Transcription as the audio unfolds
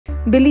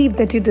Believe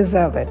that you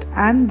deserve it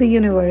and the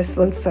universe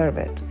will serve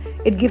it.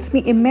 It gives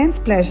me immense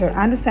pleasure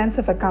and a sense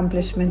of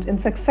accomplishment in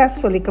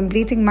successfully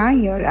completing my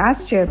year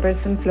as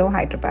chairperson Flow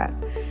Hyderabad.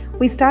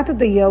 We started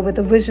the year with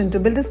a vision to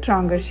build a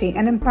stronger she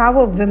and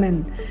empower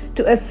women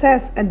to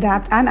assess,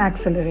 adapt, and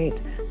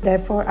accelerate.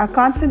 Therefore, our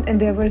constant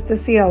endeavors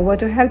this year were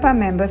to help our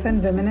members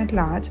and women at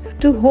large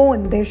to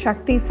hone their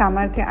Shakti,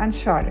 Samarthya, and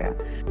Shaurya.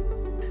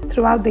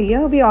 Throughout the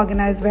year, we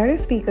organized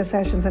various speaker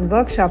sessions and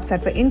workshops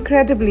that were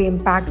incredibly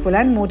impactful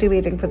and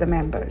motivating for the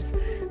members.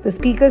 The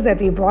speakers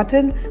that we brought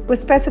in were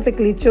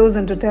specifically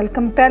chosen to tell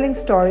compelling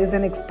stories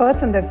and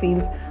experts in their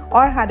fields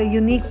or had a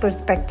unique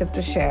perspective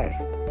to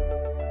share.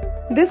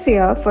 This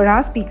year, for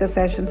our speaker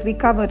sessions, we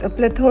covered a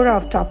plethora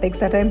of topics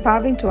that are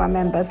empowering to our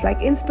members,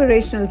 like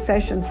inspirational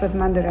sessions with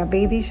Mandira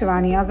Bedi,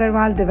 Shivani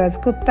Agarwal,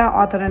 Divas Gupta,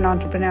 author and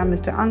entrepreneur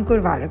Mr.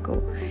 Ankur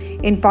Varako.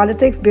 In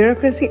politics,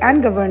 bureaucracy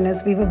and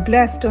governance, we were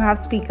blessed to have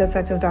speakers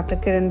such as Dr.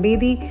 Kiran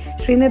Bedi,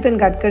 Shri Nitin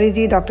Gadkari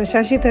ji, Dr.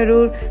 Shashi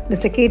Tharoor,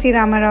 Mr. K.T.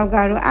 Ramarao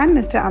Garu and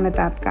Mr.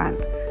 Amitabh Kant.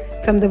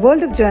 From the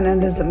world of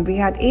journalism, we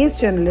had ace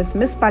journalists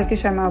Ms. Palki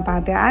Sharma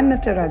Upadhyay and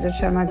Mr. Rajat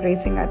Sharma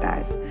gracing our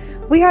dais.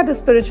 We had a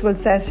spiritual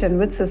session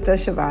with Sister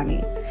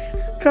Shivani.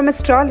 From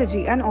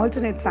astrology and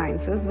alternate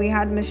sciences, we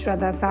had Ms.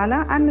 Shraddha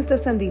Sala and Mr.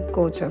 Sandeep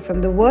Kochar.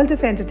 From the world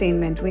of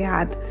entertainment, we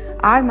had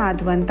R.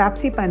 Madhavan,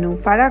 Tapsi Pannu,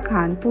 Farah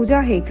Khan,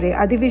 Pooja Hegde,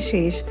 Adi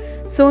Vishesh,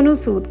 Sonu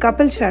Sood,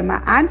 Kapil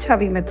Sharma and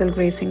Chavi Mittal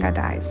gracing our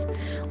dais.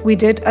 We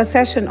did a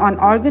session on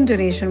organ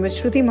donation with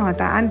Shruti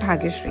Mohta and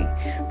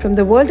Bhagyashree. From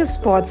the world of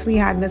sports, we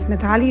had Ms.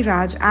 Mithali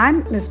Raj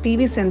and Ms.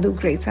 P.V. Sindhu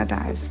grace our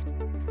dais.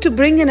 To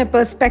bring in a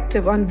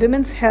perspective on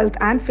women's health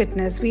and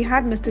fitness, we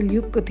had Mr.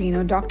 Luke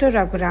Coutinho, Dr.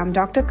 Raghuram,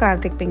 Dr.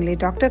 Karthik Pingle,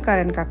 Dr.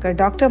 Karan Kakkar,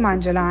 Dr.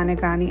 Manjula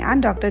Anagani,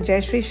 and Dr.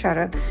 Jayashree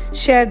Sharad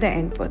share their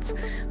inputs.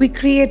 We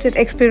created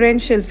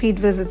experiential field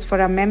visits for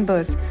our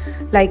members,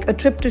 like a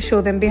trip to show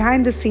them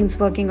behind the scenes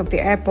working of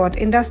the airport,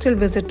 industrial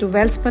visit to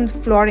Welspun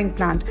flooring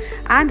plant,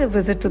 and a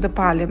visit to the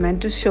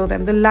parliament to show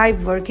them the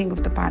live working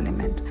of the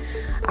parliament.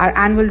 Our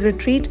annual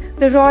retreat,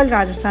 the Royal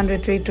Rajasthan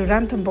Retreat to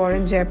Ranthambore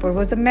in Jaipur,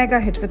 was a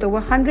mega hit with over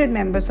 100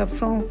 members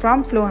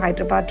from Flow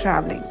Hyderabad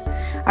traveling.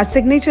 Our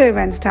signature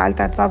event, Style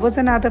Tattva, was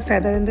another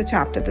feather in the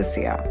chapter this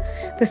year.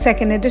 The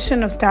second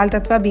edition of Style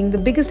Tattva, being the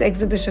biggest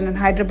exhibition in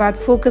Hyderabad,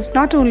 focused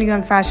not only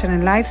on fashion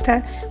and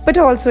lifestyle, but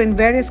also in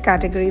various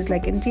categories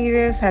like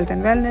interiors, health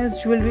and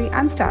wellness, jewelry,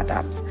 and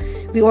startups.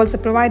 We also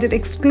provided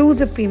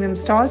exclusive premium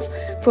stalls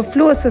for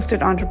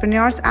flow-assisted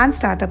entrepreneurs and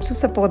startups to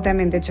support them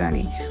in their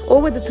journey.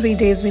 Over the 3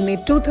 days, we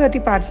made 230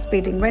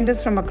 participating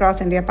vendors from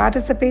across India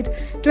participate,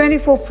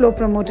 24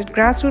 flow-promoted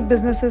grassroots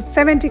businesses,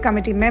 70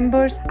 committee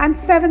members, and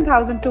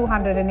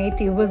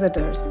 7,280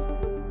 visitors.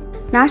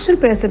 National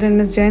President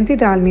Ms. Jayanti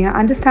Dalmia,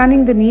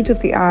 understanding the need of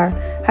the hour,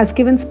 has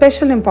given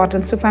special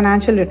importance to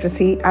financial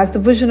literacy as the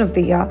vision of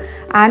the year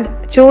and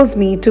chose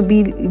me to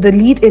be the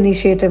lead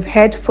initiative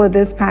head for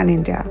this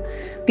Pan-India.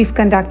 We've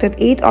conducted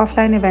 8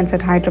 offline events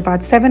at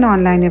Hyderabad, 7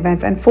 online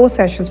events, and 4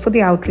 sessions for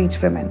the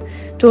outreach women.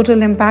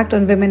 Total impact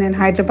on women in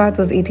Hyderabad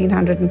was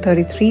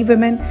 1,833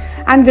 women,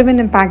 and women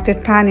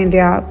impacted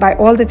Pan-India by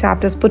all the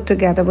chapters put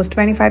together was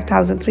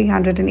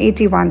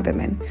 25,381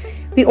 women.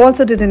 We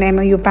also did an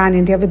MOU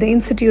Pan-India with the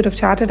Institute of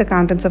Chartered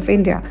Accountants of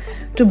India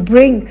to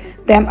bring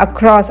them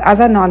across as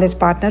our knowledge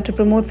partner to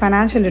promote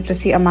financial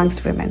literacy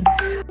amongst women.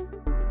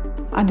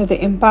 Under the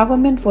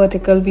empowerment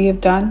vertical, we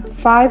have done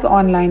 5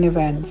 online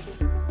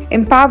events.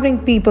 Empowering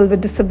people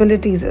with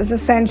disabilities is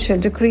essential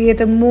to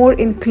create a more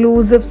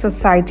inclusive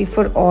society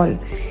for all.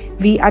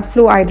 We at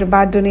Flow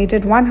Hyderabad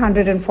donated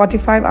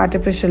 145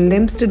 artificial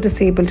limbs to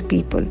disabled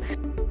people.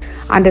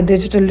 Under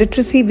digital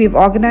literacy, we've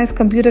organized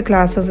computer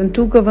classes in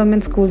 2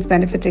 government schools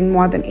benefiting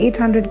more than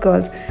 800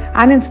 girls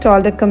and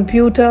installed a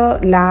computer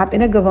lab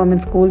in a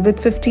government school with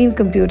 15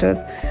 computers,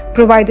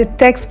 provided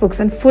textbooks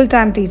and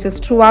full-time teachers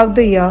throughout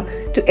the year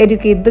to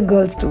educate the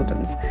girl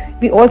students.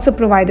 We also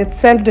provided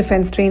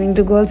self-defense training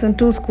to girls in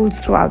 2 schools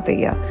throughout the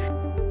year.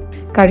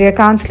 Career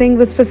counseling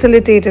was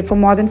facilitated for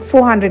more than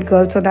 400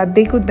 girls so that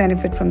they could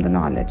benefit from the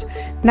knowledge.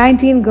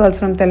 19 girls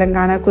from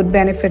Telangana could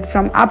benefit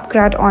from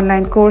upgrad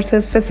online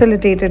courses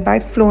facilitated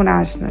by Flow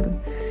National.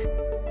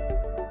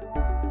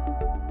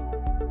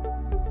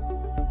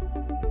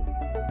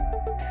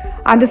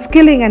 Under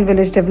skilling and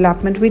village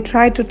development, we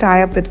tried to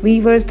tie up with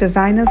weavers,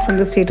 designers from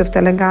the state of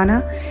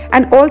Telangana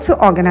and also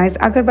organize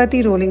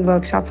Agarbatti rolling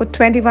workshop for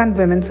 21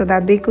 women so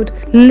that they could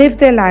live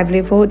their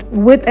livelihood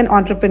with an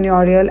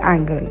entrepreneurial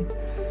angle.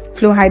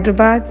 Flow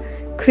Hyderabad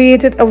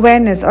created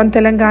awareness on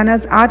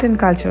Telangana's art and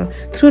culture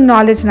through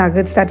knowledge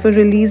nuggets that were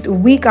released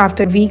week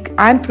after week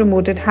and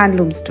promoted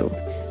handlooms too.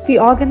 We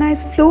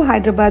organized Flow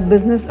Hyderabad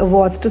Business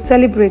Awards to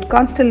celebrate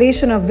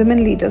constellation of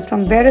women leaders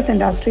from various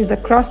industries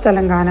across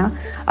Telangana.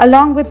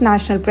 Along with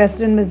National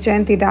President Ms.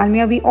 Jayanti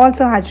Dalmia, we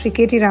also had Shri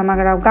K.T.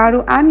 Ramarao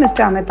Garu and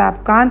Mr.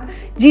 Amitabh Kant,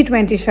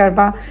 G20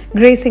 Sharma,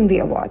 gracing the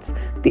awards.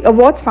 The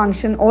awards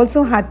function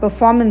also had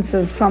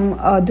performances from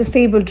a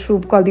disabled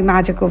troupe called the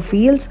Magic of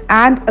Wheels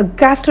and a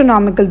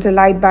gastronomical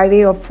delight by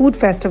way of Food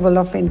Festival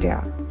of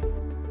India.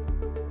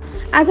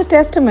 As a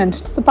testament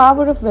to the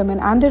power of women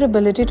and their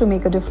ability to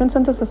make a difference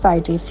in the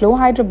society, Flow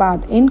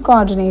Hyderabad, in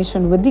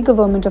coordination with the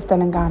government of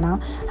Telangana,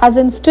 has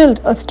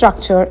instilled a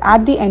structure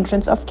at the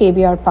entrance of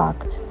KBR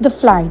Park, the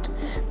Flight.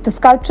 The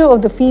sculpture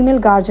of the female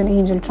guardian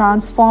angel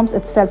transforms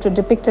itself to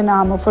depict an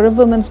armor for a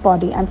woman's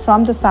body, and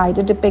from the side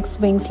it depicts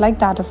wings like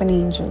that of an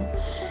angel.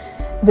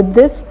 With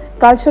this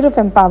culture of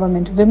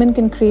empowerment, women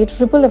can create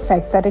ripple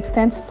effects that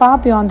extend far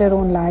beyond their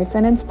own lives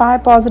and inspire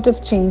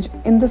positive change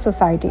in the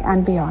society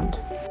and beyond.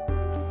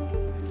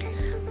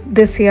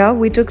 This year,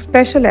 we took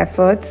special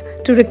efforts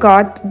to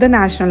record the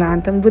national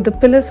anthem with the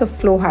pillars of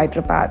Flow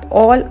Hyderabad.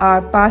 All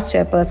are past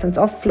chairpersons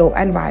of Flow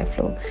and Why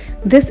Flow.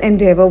 This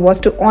endeavor was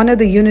to honor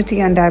the unity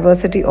and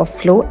diversity of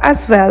Flow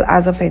as well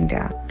as of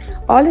India.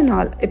 All in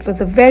all, it was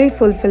a very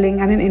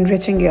fulfilling and an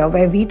enriching year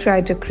where we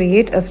tried to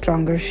create a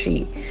stronger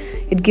she.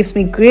 It gives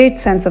me great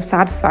sense of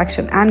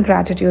satisfaction and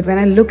gratitude when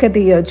I look at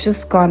the year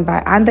just gone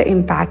by and the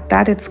impact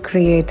that it's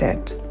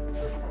created.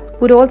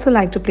 Would also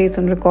like to place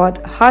on record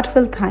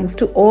heartfelt thanks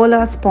to all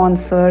our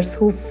sponsors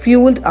who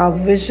fueled our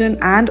vision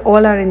and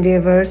all our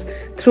endeavors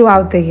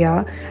throughout the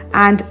year,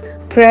 and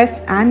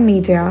press and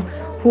media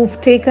who've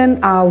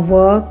taken our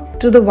work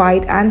to the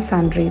wide and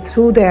sundry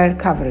through their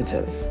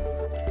coverages.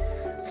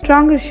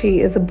 Stronger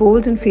She is a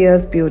bold and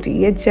fierce beauty,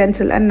 yet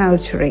gentle and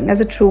nurturing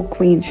as a true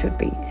queen should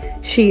be.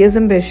 She is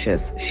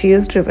ambitious, she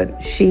is driven,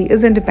 she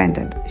is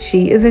independent,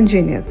 she is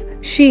ingenious,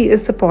 she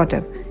is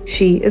supportive,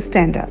 she is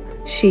tender,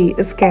 she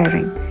is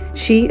caring,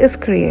 she is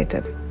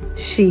creative,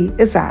 she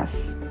is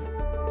us.